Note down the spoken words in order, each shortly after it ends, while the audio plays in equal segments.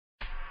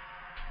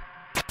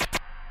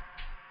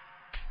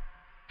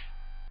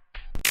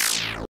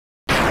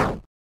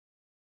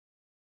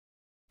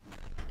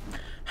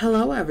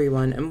Hello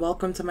everyone and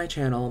welcome to my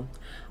channel.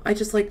 I'd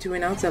just like to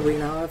announce that we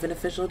now have an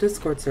official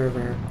Discord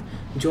server.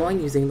 Join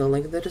using the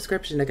link in the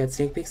description to get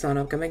sneak peeks on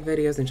upcoming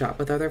videos and chat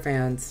with other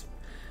fans.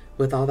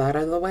 With all that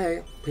out of the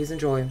way, please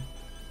enjoy.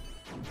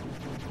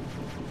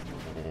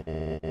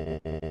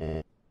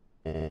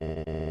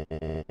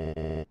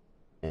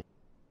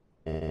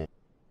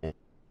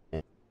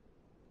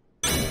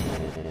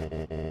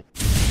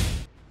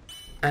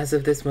 As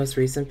of this most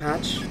recent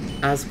patch,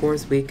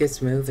 Asgore's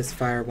weakest move is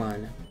Fire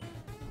 1.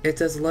 It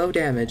does low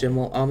damage and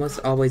will almost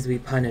always be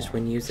punished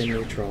when used in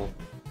neutral.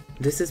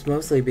 This is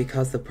mostly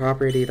because the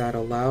property that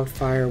allowed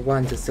Fire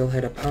 1 to still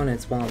hit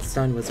opponents while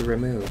stunned was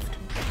removed.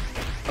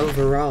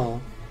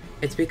 Overall,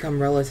 it's become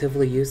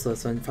relatively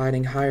useless when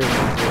fighting higher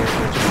rank players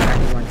or just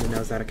anyone who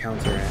knows how to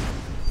counter it.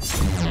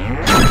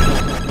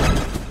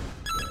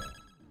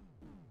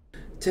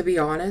 To be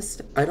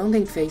honest, I don't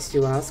think Phase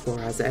 2 Asgore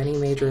has any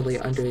majorly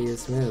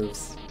underused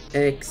moves,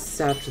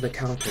 except the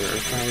counter or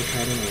Fire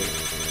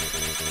Canonade.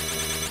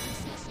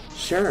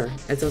 Sure,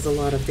 it does a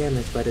lot of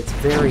damage, but it's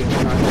very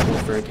impractical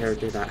for a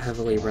character that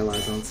heavily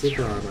relies on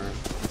super armor.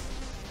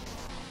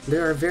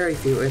 There are very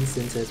few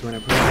instances when a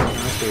person in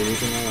Asgore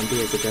using LMB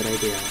is a good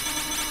idea.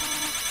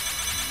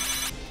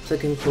 To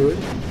conclude,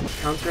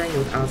 countering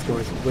with Asgore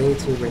is way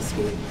too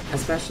risky,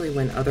 especially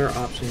when other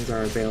options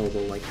are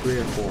available like 3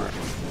 or 4.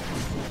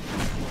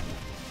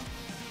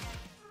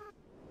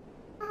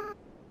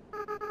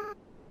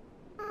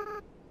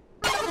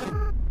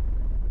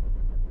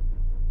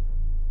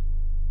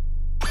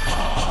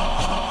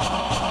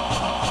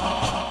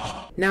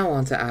 Now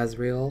on to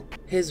Asriel.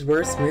 His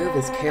worst move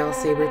is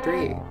Chaos Saber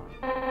 3,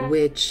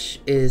 which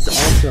is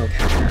also a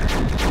counter.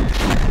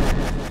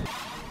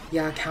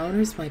 Yeah,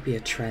 counters might be a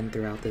trend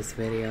throughout this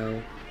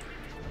video.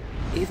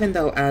 Even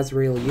though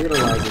Asriel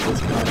utilizes this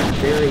counter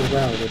very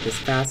well with his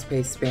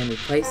fast-paced spammy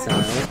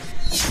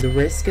playstyle, the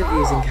risk of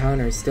using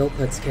counters still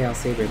puts Chaos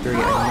Saber 3 a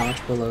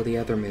notch below the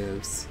other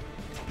moves.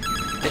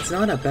 It's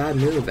not a bad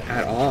move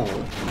at all,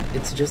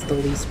 it's just the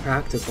least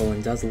practical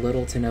and does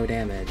little to no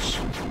damage.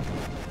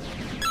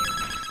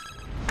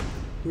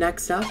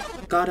 Next up,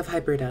 God of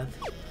Hyperdeath.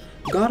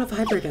 God of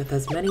Hyperdeath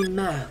has many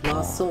meh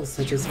lost souls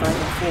such as 5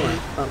 and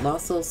 4, but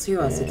Lost Souls 2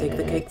 has to take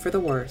the cake for the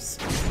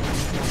worst.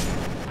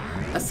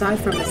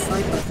 Aside from its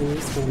slight buff and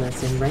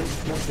usefulness in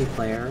ranked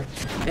multiplayer,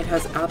 it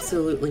has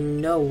absolutely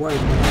no worth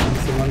when it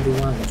comes to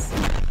 1v1s.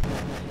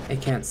 It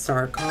can't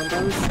start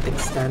combos,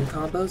 extend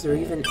combos, or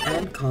even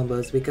end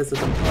combos because of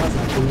the pause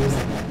after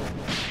using it.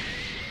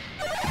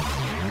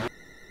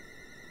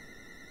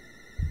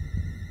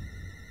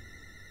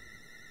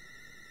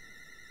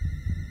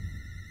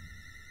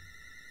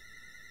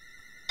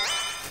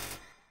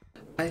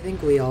 I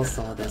think we all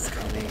saw this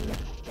coming.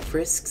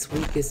 Frisk's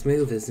weakest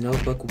move is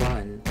Notebook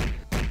 1.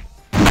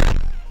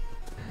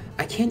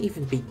 I can't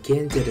even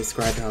begin to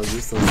describe how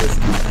useless this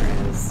counter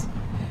is.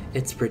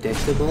 It's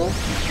predictable,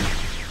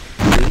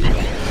 weak,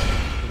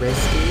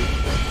 risky,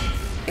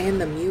 and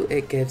the mute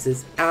it gives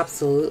is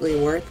absolutely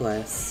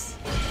worthless.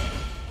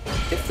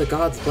 If the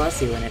gods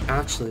bless you and it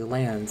actually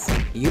lands,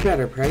 you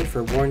better pray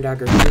for Warn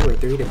Dagger 2 or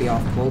 3 to be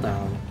off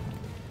cooldown.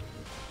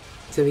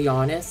 To be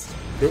honest,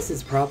 this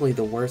is probably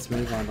the worst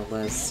move on the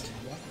list.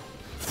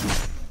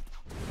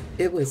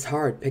 It was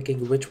hard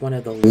picking which one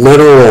of the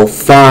literal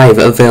 5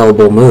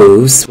 available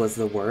moves was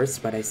the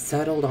worst, but I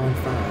settled on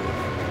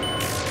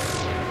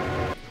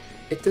 5.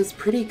 It does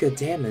pretty good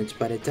damage,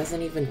 but it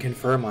doesn't even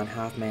confirm on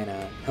half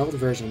mana, held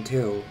version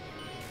 2.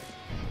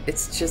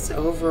 It's just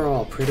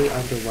overall pretty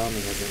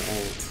underwhelming as an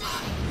ult.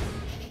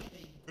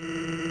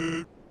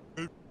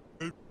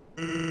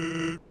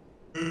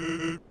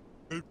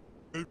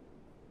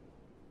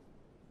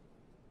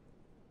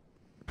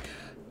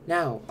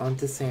 Now,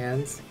 onto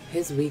Sans.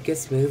 His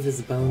weakest move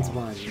is Bones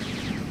 1.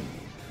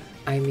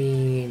 I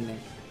mean,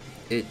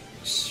 it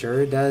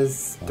sure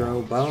does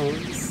throw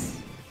bones.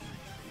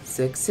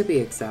 6 to be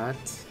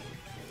exact.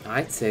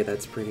 I'd say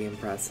that's pretty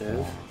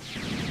impressive.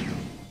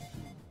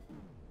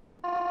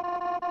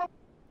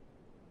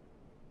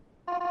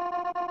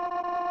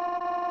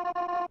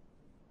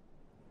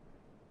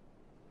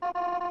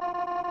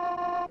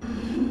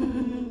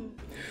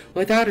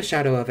 Without a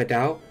shadow of a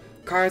doubt,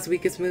 Chara's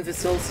weakest move is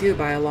Soul 2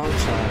 by a long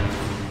shot.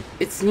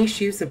 Its niche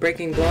use of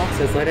breaking blocks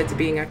has led it to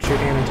being extra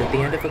damage at the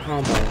end of a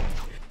combo.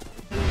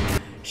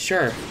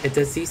 Sure, it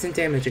does decent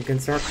damage and can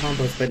start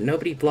combos, but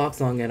nobody blocks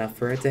long enough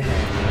for it to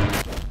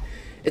hit.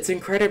 It's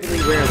incredibly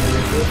rare when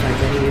this move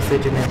finds any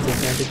usage in its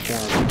intended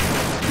form.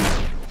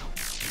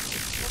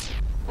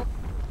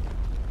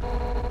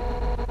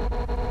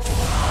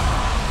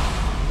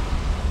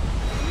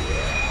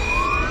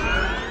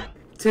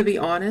 To be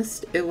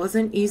honest, it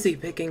wasn't easy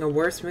picking a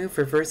worse move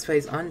for first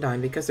phase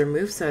Undyne because her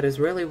moveset is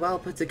really well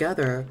put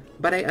together,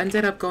 but I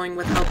ended up going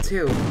with Help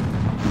 2.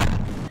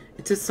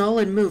 It's a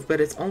solid move,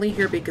 but it's only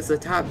here because the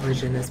tap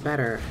version is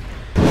better.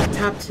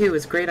 Tap 2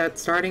 is great at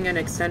starting and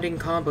extending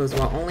combos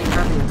while only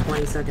having a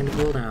 20-second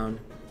cooldown.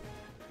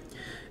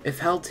 If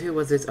Held 2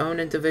 was its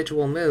own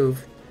individual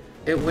move,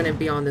 it wouldn't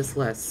be on this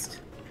list.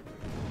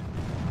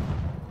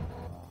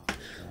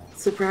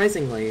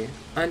 Surprisingly,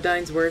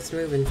 Undyne's worst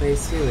move in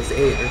Phase 2 is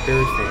 8 or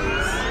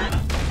 3rd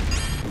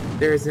Phase.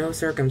 There is no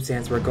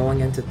circumstance where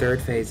going into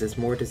 3rd Phase is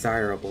more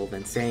desirable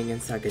than staying in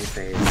 2nd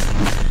Phase.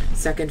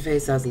 2nd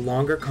Phase has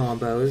longer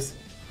combos,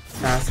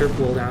 faster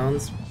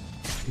cooldowns,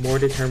 more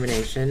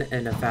determination,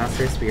 and a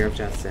faster Spear of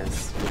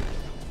Justice.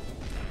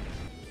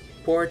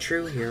 Poor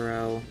true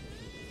hero.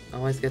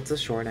 Always gets the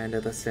short end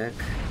of the stick.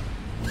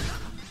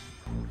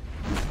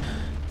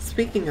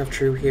 Speaking of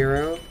true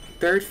hero,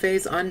 3rd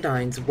Phase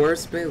Undyne's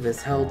worst move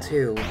is Held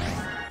 2.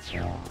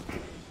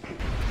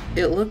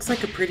 It looks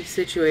like a pretty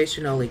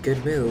situationally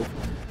good move,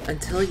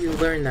 until you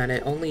learn that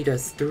it only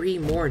does 3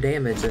 more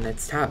damage than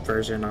its tap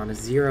version on a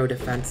 0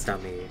 defense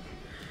dummy.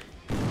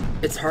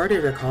 It's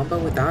harder to combo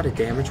without a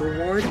damage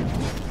reward?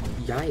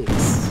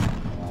 Yikes.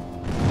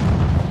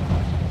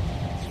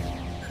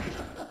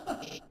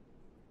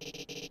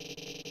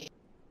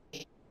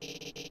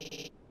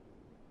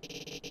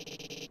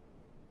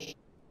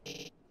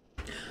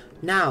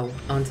 Now,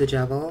 onto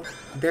Jevil.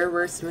 Their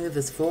worst move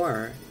is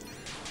 4.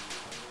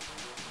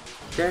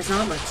 There's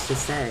not much to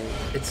say,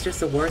 it's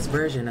just a worse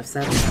version of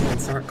 7 that can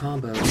start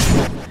combos.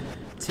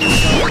 2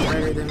 is always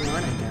better than 1,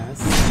 I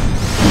guess.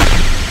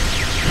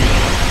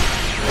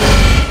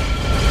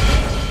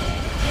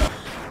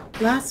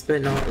 Last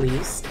but not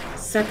least,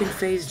 2nd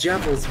Phase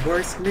Jevil's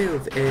worst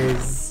move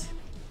is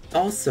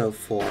also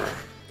 4.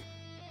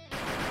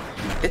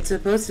 It's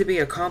supposed to be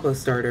a combo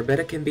starter, but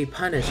it can be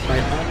punished by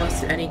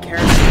almost any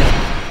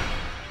character.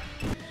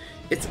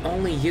 Its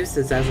only use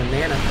is as a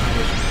mana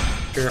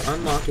punishment, or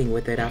unlocking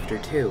with it after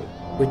 2,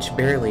 which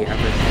barely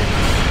ever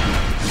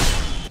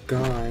hits.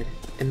 God,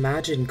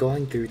 imagine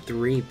going through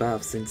 3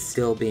 buffs and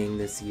still being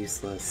this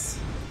useless.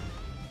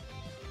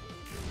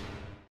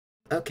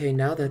 Okay,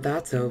 now that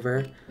that's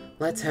over,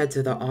 let's head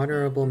to the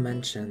honorable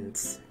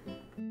mentions.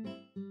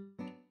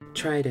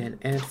 Trident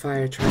and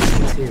Fire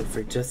Trident 2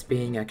 for just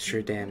being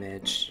extra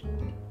damage.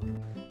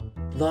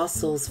 Lost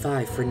Souls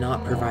 5 for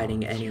not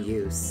providing any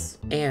use,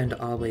 and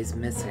always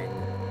missing.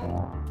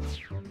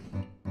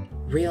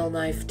 Real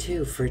Knife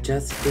 2 for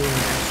just being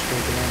extra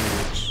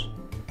damage.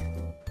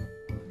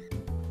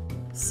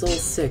 Soul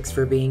 6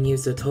 for being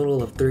used a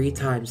total of 3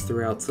 times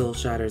throughout Soul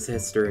Shatter's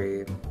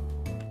history.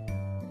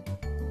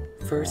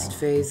 1st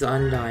Phase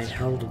Undyne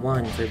held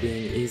 1 for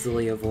being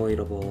easily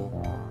avoidable.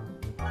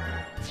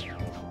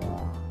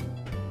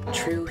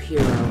 True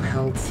Hero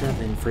held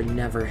 7 for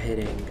never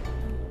hitting.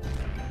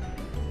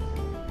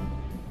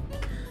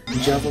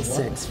 Jevil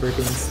 6 for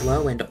being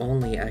slow and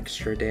only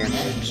extra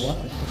damage.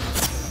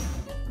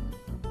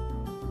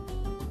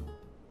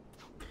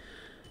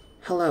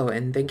 Hello,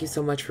 and thank you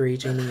so much for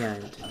reaching the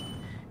end.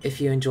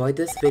 If you enjoyed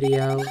this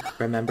video,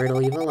 remember to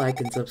leave a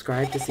like and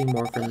subscribe to see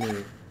more from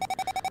me.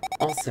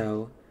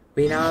 Also,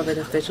 we now have an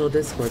official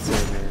Discord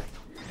server.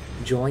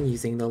 Join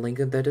using the link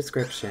in the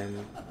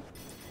description.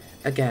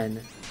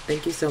 Again,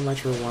 thank you so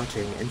much for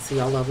watching, and see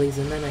y'all lovelies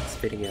in the next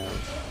video.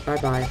 Bye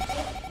bye.